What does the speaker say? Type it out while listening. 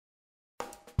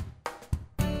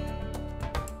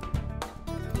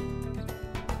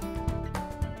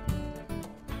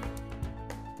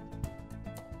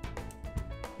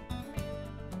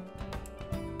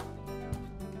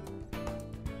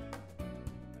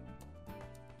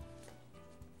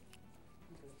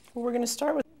Well, we're going to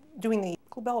start with doing the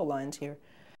glabella lines here.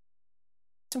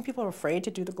 Some people are afraid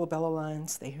to do the glabella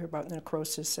lines. They hear about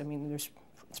necrosis. I mean,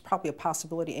 it's probably a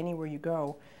possibility anywhere you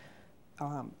go.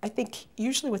 I think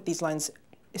usually with these lines,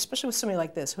 especially with somebody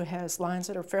like this who has lines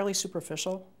that are fairly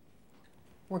superficial,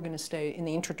 we're going to stay in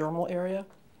the intradermal area.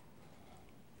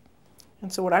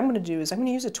 And so what I'm going to do is I'm going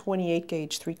to use a 28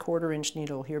 gauge 3/4 inch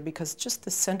needle here because just the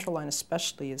central line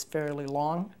especially is fairly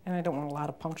long and I don't want a lot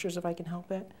of punctures if I can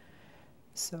help it.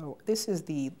 So this is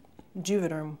the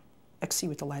Juvederm XC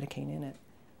with the lidocaine in it.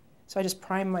 So I just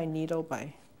prime my needle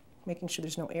by making sure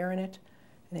there's no air in it.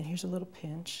 And then here's a little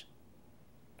pinch.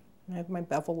 And I have my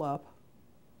bevel up.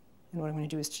 And what I'm going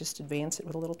to do is just advance it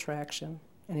with a little traction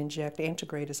and inject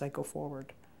antegrade as I go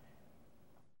forward.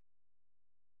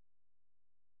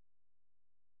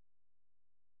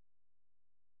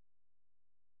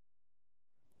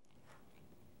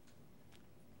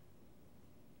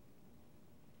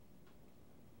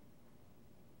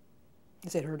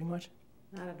 Is it hurting much?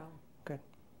 Not at all. Good.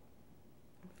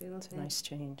 It's a nice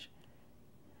change.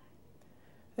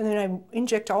 And then I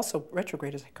inject also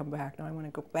retrograde as I come back. Now I want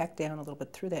to go back down a little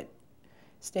bit through that,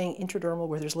 staying intradermal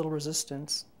where there's little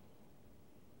resistance.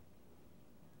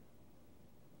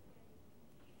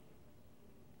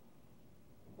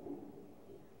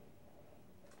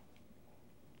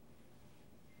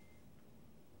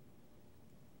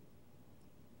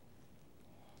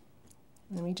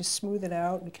 And then we just smooth it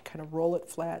out. We can kind of roll it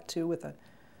flat too with a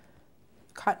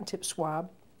cotton tip swab.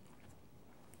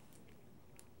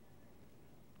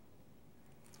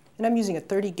 And I'm using a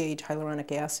 30 gauge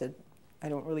hyaluronic acid. I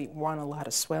don't really want a lot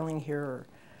of swelling here or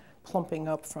plumping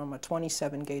up from a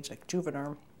 27 gauge like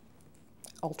Juvederm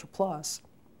Ultra Plus.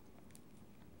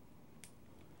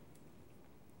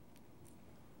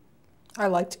 I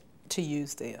like to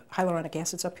use the hyaluronic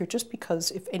acids up here just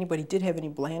because if anybody did have any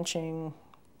blanching,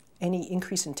 any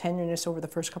increase in tenderness over the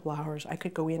first couple of hours, I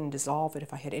could go in and dissolve it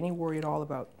if I had any worry at all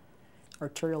about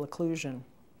arterial occlusion.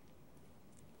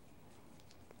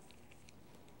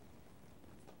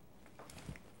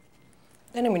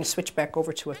 Then I'm going to switch back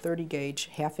over to a 30 gauge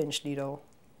 1/2 inch needle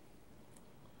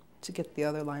to get the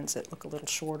other lines that look a little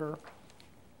shorter.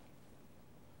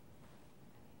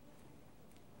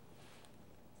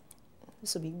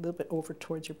 This will be a little bit over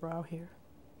towards your brow here.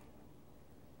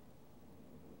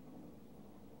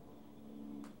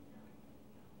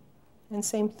 And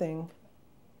same thing,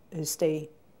 is stay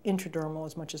intradermal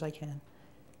as much as I can.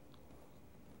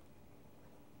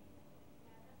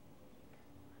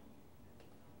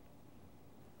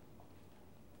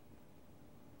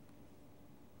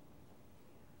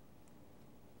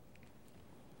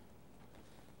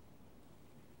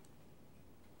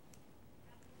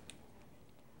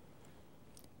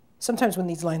 Sometimes when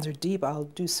these lines are deep, I'll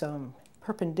do some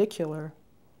perpendicular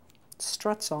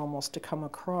struts almost to come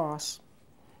across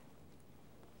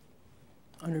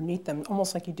underneath them,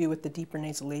 almost like you do with the deeper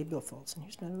nasolabial folds. And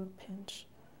here's another little pinch.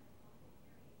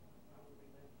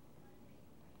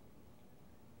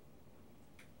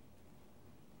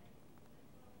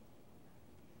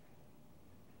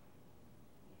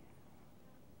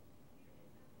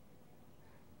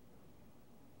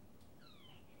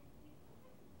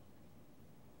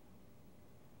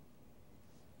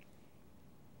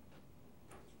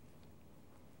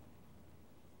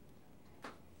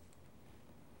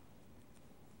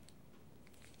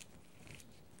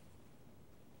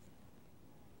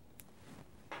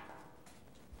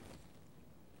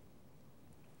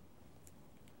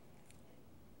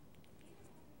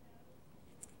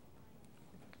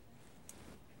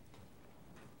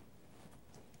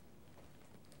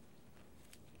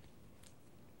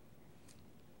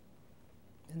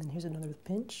 And then here's another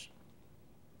pinch.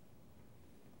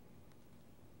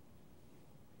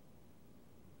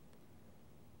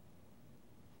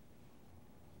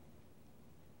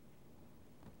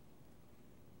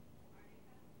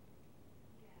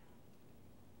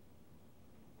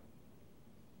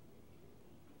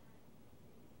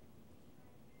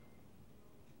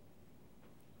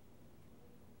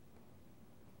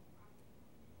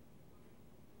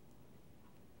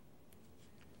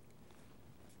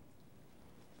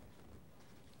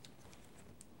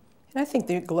 And I think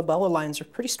the glabella lines are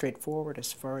pretty straightforward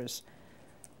as far as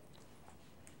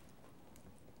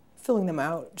filling them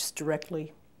out just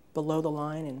directly below the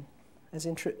line and as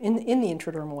in the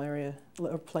intradermal area,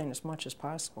 or playing as much as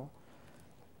possible.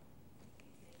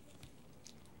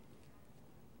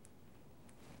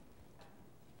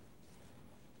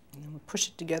 And then we'll push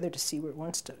it together to see where it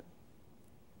wants to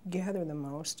gather the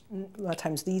most. And a lot of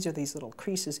times these are these little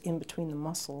creases in between the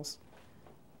muscles.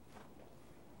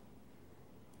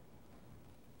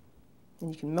 And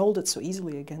you can mold it so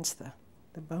easily against the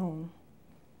the bone.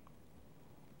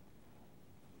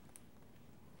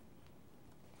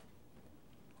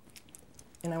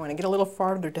 And I want to get a little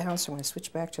farther down, so I'm going to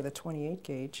switch back to the 28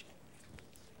 gauge.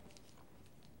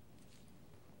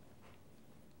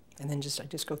 And then I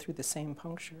just go through the same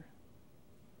puncture.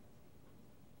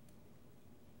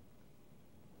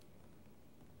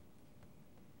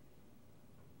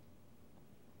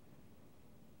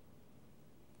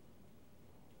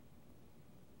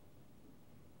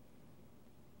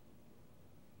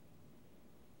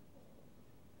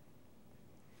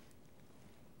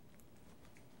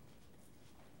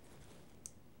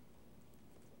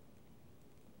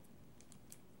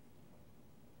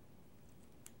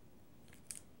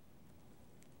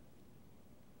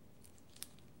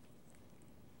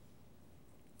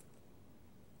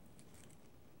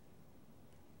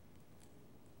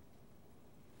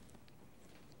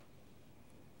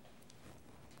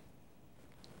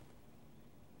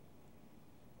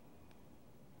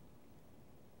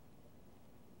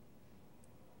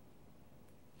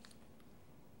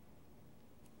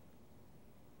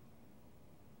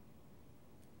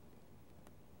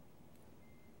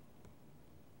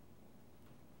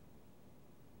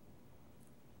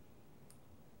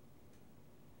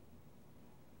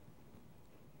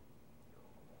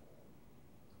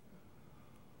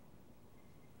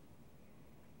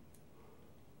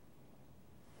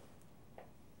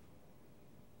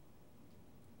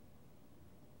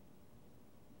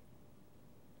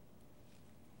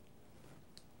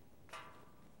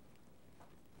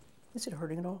 Is it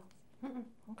hurting at all? Mm-mm.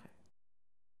 Okay.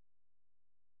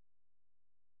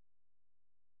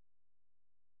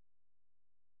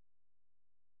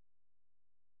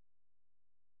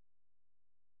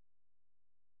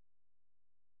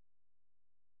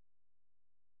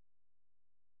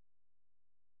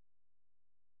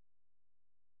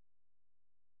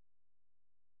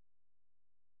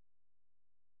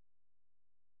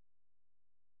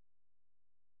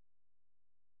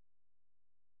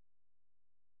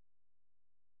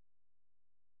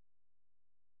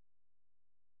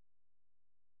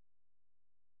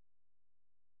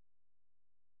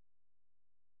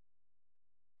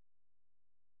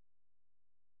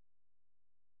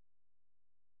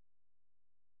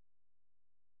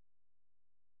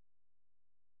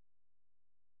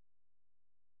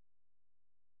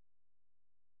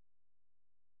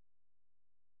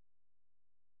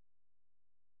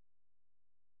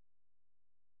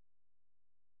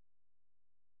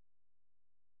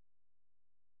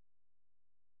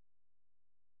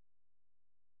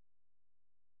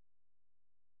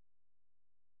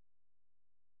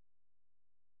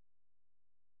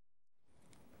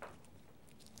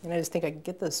 And I just think I can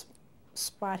get this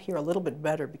spot here a little bit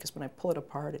better, because when I pull it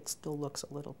apart, it still looks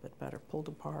a little bit better pulled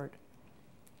apart.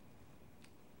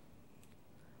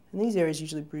 And these areas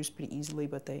usually bruise pretty easily,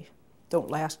 but they don't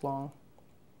last long.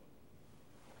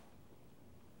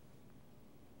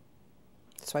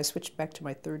 So I switched back to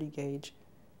my 30 gauge.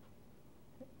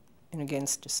 And again,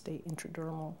 just stay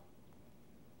intradermal.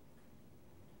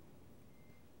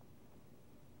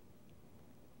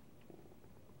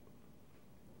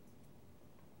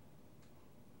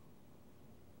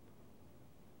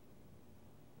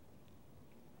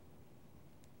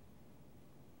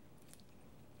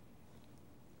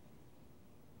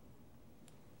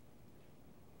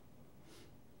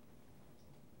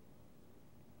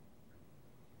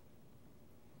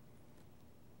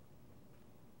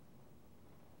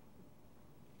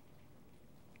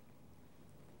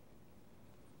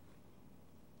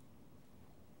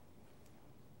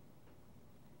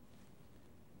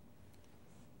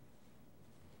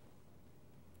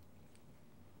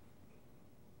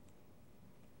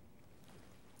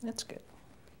 That's good.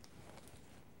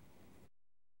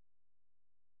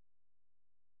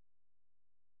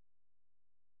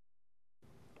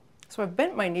 So I've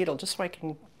bent my needle just so I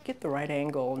can get the right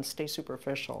angle and stay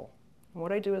superficial. And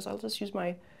what I do is I'll just use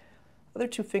my other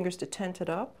two fingers to tent it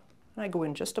up, and I go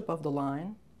in just above the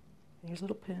line. Here's a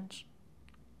little pinch.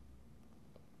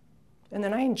 And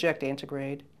then I inject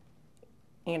antegrade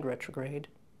and retrograde.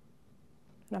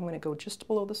 And I'm going to go just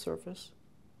below the surface.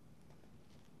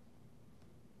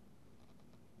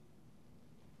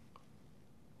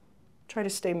 Try to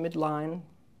stay midline,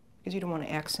 because you don't want to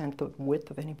accent the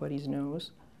width of anybody's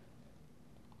nose.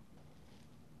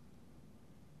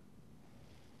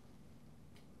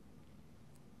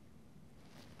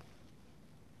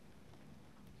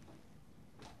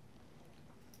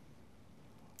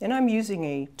 And I'm using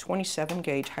a 27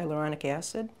 gauge hyaluronic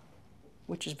acid,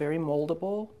 which is very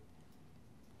moldable,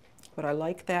 but I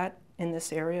like that, in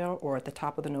this area or at the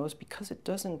top of the nose because it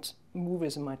doesn't move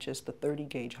as much as the 30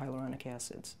 gauge hyaluronic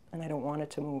acids. And I don't want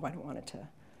it to move. I don't want it to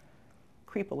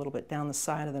creep a little bit down the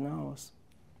side of the nose.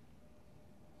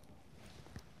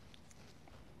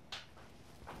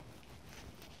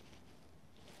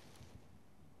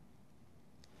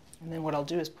 And then what I'll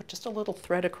do is put just a little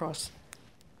thread across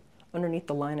underneath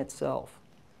the line itself.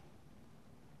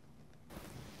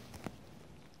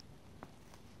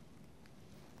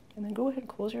 And then go ahead and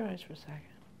close your eyes for a second.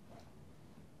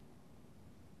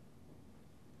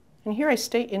 And here I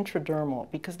stay intradermal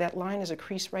because that line is a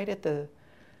crease right at the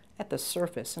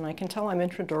surface. And I can tell I'm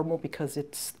intradermal because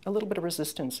it's a little bit of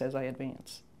resistance as I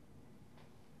advance.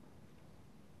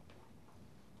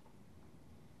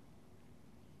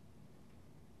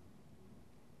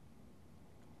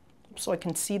 So I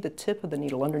can see the tip of the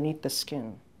needle underneath the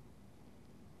skin.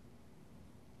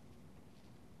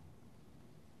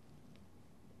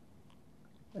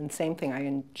 And same thing, I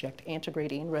inject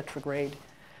antegrade and retrograde,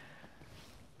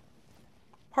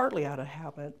 partly out of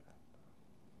habit.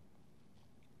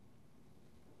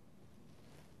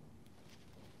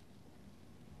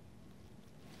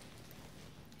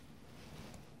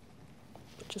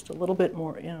 But just a little bit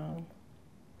more in.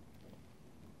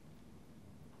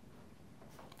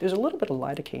 There's a little bit of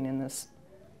lidocaine in this,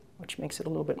 which makes it a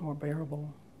little bit more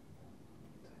bearable.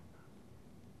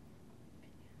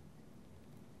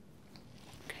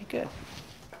 Okay, good.